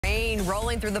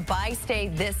rolling through the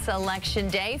bi-state this election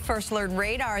day. First Alert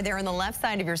radar there on the left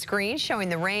side of your screen showing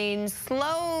the rain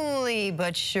slowly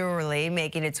but surely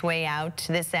making its way out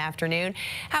this afternoon.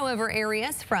 However,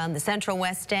 areas from the central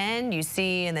west end you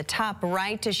see in the top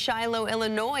right to Shiloh,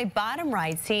 Illinois, bottom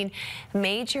right, seeing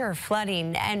major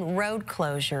flooding and road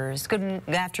closures. Good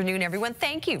afternoon, everyone.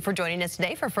 Thank you for joining us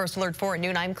today for First Alert 4 at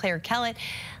noon. I'm Claire Kellett.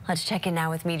 Let's check in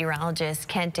now with meteorologist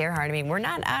Kent Earhart. I mean, we're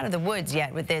not out of the woods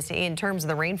yet with this in terms of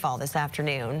the rainfall this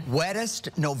afternoon.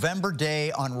 Wettest November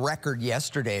day on record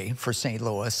yesterday for St.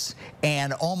 Louis,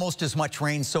 and almost as much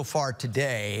rain so far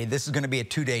today. This is going to be a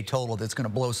two-day total that's going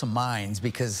to blow some minds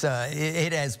because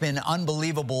it has been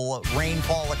unbelievable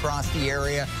rainfall across the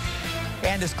area.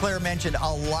 And as Claire mentioned,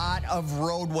 a lot of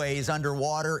roadways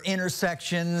underwater,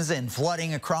 intersections, and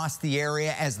flooding across the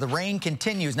area as the rain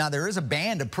continues. Now, there is a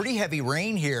band of pretty heavy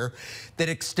rain here that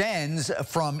extends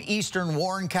from eastern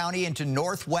Warren County into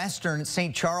northwestern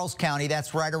St. Charles County.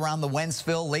 That's right around the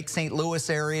Wentzville, Lake St. Louis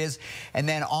areas, and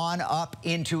then on up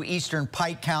into eastern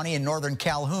Pike County and northern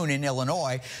Calhoun in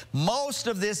Illinois. Most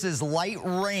of this is light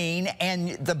rain, and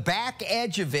the back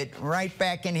edge of it right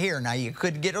back in here. Now, you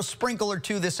could get a sprinkle or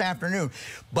two this afternoon,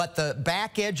 but the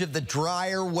back edge of the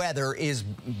drier weather is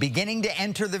beginning to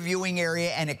enter the viewing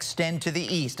area and extend to the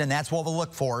east, and that's what we'll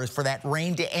look for, is for that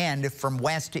rain to end from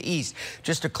west to east.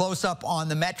 Just a close-up on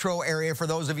the metro area for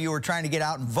those of you who are trying to get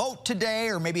out and vote today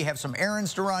or maybe have some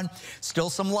errands to run. Still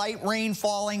some light rain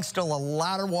falling, still a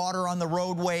lot of water on the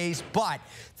roadways, but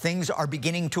things are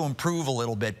beginning to improve a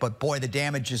little bit. But boy, the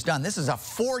damage is done. This is a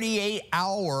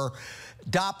 48-hour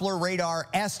Doppler radar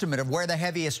estimate of where the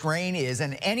heaviest rain is,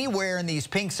 and anywhere in these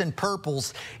pinks and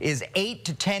purples is 8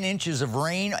 to 10 inches of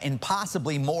rain and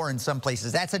possibly more in some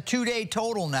places. That's a two-day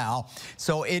total now,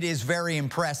 so it is very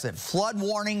impressive. Flood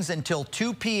warnings until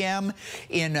 2 p.m.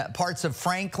 in parts of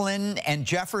Franklin and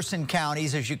Jefferson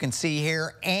counties, as you can see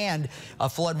here, and a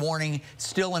flood warning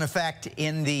still in effect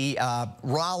in the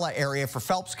Rolla area for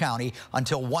Phelps County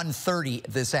until 1:30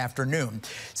 this afternoon.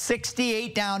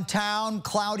 68 downtown,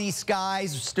 cloudy skies.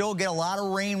 Still get a lot of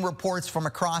rain reports from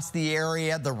across the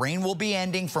area. The rain will be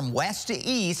ending from west to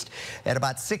east at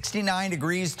about 69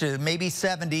 degrees to maybe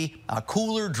 70. A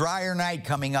cooler, drier night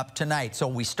coming up tonight. So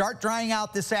we start drying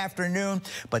out this afternoon,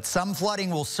 but some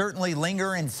flooding will certainly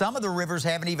linger, and some of the rivers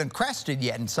haven't even crested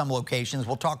yet in some locations.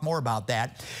 We'll talk more about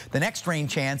that. The next rain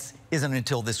chance isn't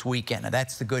until this weekend, and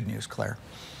that's the good news, Claire.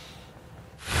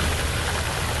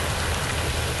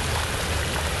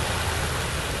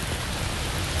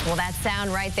 Well, that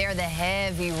sound right there, the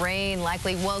heavy rain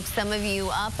likely woke some of you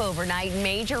up overnight.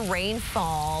 Major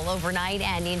rainfall overnight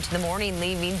and into the morning,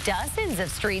 leaving dozens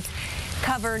of streets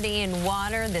covered in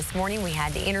water. This morning we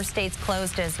had the interstates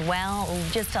closed as well.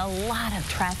 Just a lot of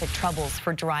traffic troubles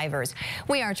for drivers.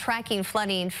 We are tracking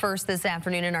flooding first this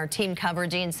afternoon in our team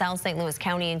coverage in South St. Louis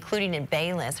County, including in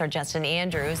Bayless. Our Justin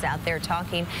Andrews out there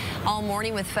talking all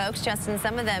morning with folks. Justin,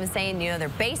 some of them saying, you know, their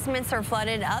basements are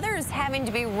flooded, others having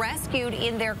to be rescued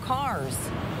in their cars.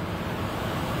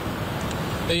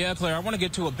 Yeah, Claire, I want to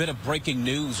get to a bit of breaking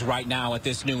news right now at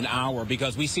this noon hour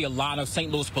because we see a lot of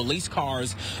St. Louis police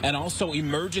cars and also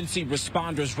emergency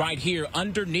responders right here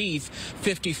underneath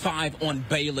 55 on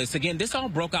Bayless. Again, this all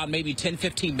broke out maybe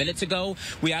 10-15 minutes ago.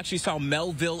 We actually saw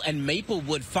Melville and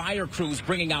Maplewood fire crews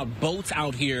bringing out boats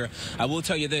out here. I will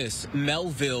tell you this,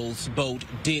 Melville's boat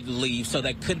did leave, so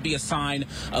that could be a sign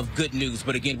of good news.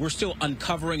 But again, we're still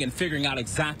uncovering and figuring out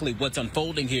exactly what's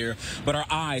unfolding here. But our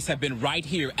eyes have been right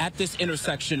here at this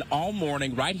intersection all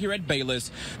morning, right here at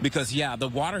Bayless, because yeah, the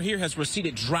water here has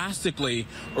receded drastically.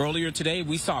 Earlier today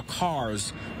we saw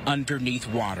cars underneath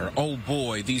water. Oh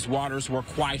boy, these waters were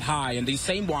quite high, and these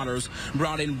same waters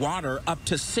brought in water up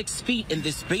to 6 feet in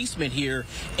this basement here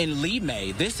in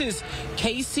Lee-May. This is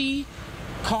Casey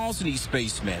Cosney's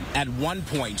basement. At one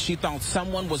point, she thought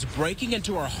someone was breaking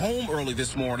into her home early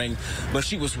this morning, but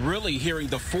she was really hearing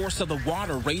the force of the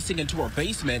water racing into her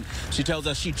basement. She tells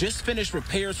us she just finished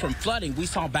repairs from flooding we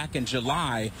saw back in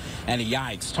July, and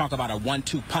yikes, talk about a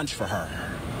 1-2 punch for her.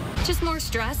 Just more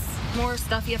stress, more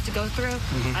stuff you have to go through.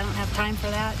 I don't have time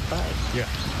for that, but yeah,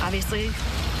 obviously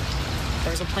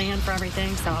there's a plan for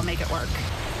everything, so I'll make it work.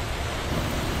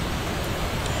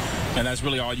 And that's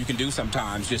really all you can do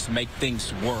sometimes, just make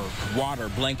things work. Water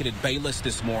blanketed Bayless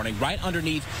this morning, right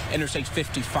underneath Interstate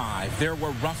 55. There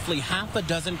were roughly half a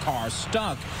dozen cars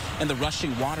stuck in the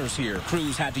rushing waters here.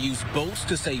 Crews had to use boats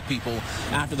to save people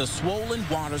after the swollen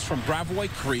waters from Bravoy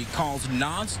Creek caused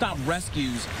nonstop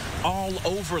rescues all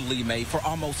over Lee-May for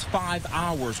almost 5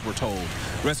 hours, we're told.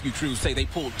 Rescue crews say they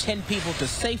pulled 10 people to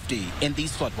safety in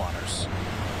these floodwaters.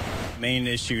 Main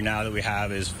issue now that we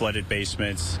have is flooded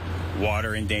basements,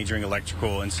 water endangering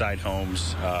electrical inside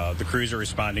homes. The crews are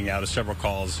responding now to several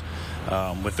calls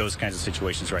with those kinds of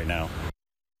situations right now.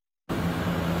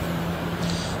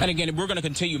 And again, we're going to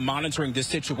continue monitoring this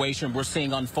situation we're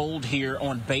seeing unfold here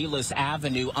on Bayless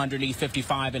Avenue underneath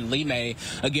 55 in Lee.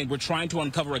 Again, we're trying to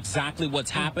uncover exactly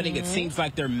what's happening. It seems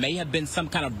like there may have been some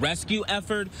kind of rescue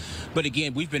effort. But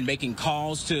again, we've been making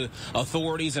calls to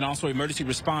authorities and also emergency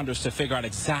responders to figure out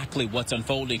exactly what's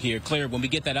unfolding here. Claire, when we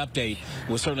get that update,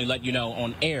 we'll certainly let you know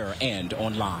on air and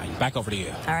online. Back over to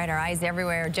you. All right, our eyes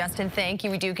everywhere. Justin, thank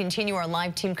you. We do continue our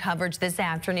live team coverage this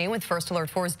afternoon with First Alert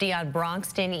 4's Dion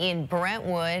Broxton in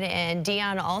Brentwood. And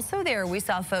Dion, also there, we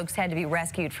saw folks had to be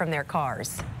rescued from their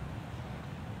cars.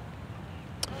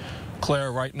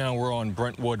 Claire, right now we're on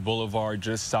Brentwood Boulevard,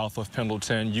 just south of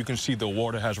Pendleton. You can see the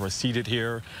water has receded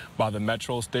here by the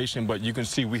metro station, but you can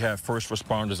see we have first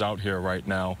responders out here right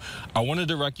now. I want to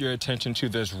direct your attention to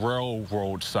this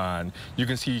railroad sign. You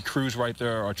can see crews right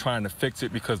there are trying to fix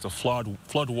it because the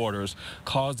flood waters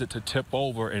caused it to tip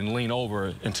over and lean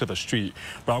over into the street.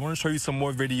 But I want to show you some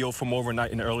more video from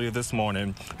overnight and earlier this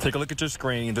morning. Take a look at your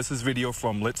screen. This is video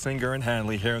from Litzinger and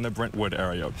Hanley here in the Brentwood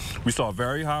area. We saw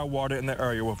very high water in the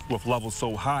area with levels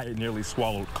so high it nearly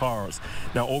swallowed cars.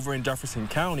 Now over in Jefferson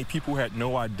County, people had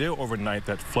no idea overnight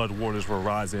that flood waters were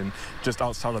rising just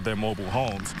outside of their mobile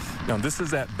homes. Now this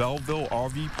is at Belleville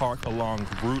RV Park along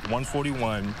Route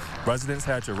 141. Residents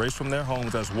had to race from their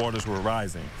homes as waters were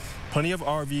rising. Plenty of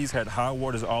RVs had high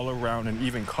waters all around, and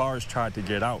even cars tried to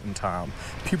get out in time.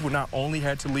 People not only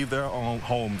had to leave their own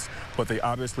homes, but they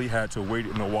obviously had to wade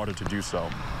in the water to do so.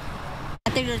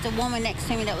 I think there was a woman next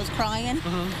to me that was crying.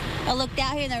 I looked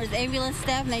out here and there was ambulance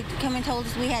staff, and they come and told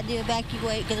us we had to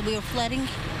evacuate because we were flooding.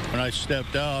 When I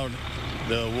stepped out,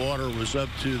 the water was up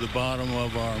to the bottom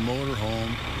of our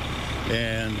motorhome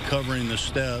and covering the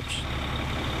steps.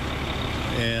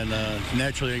 And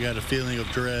naturally I got a feeling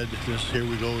of dread. Just here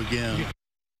we go again.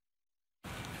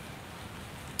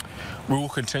 We will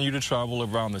continue to travel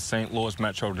around the St. Louis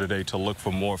Metro today to look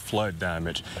for more flood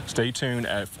damage. Stay tuned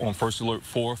on First Alert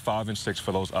 4, 5, and 6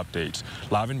 for those updates.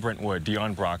 Live in Brentwood,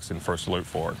 Dion Broxton, First Alert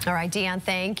 4. All right, Dion,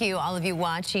 thank you. All of you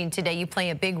watching today, you play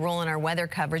a big role in our weather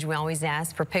coverage. We always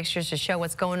ask for pictures to show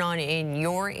what's going on in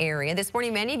your area. This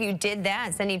morning, many of you did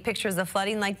that, sending pictures of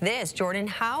flooding like this. Jordan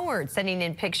Howard sending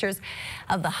in pictures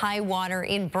of the high water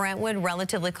in Brentwood,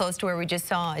 relatively close to where we just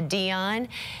saw Dion.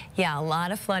 Yeah, a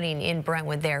lot of flooding in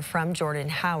Brentwood there from Jordan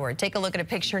Howard. Take a look at a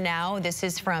picture now. This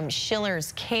is from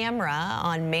Schiller's camera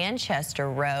on Manchester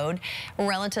Road,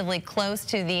 relatively close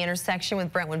to the intersection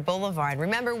with Brentwood Boulevard.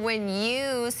 Remember, when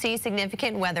you see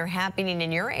significant weather happening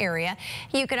in your area,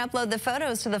 you can upload the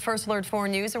photos to the First Alert 4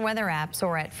 news or weather apps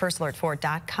or at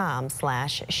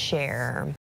firstalert4.com/share.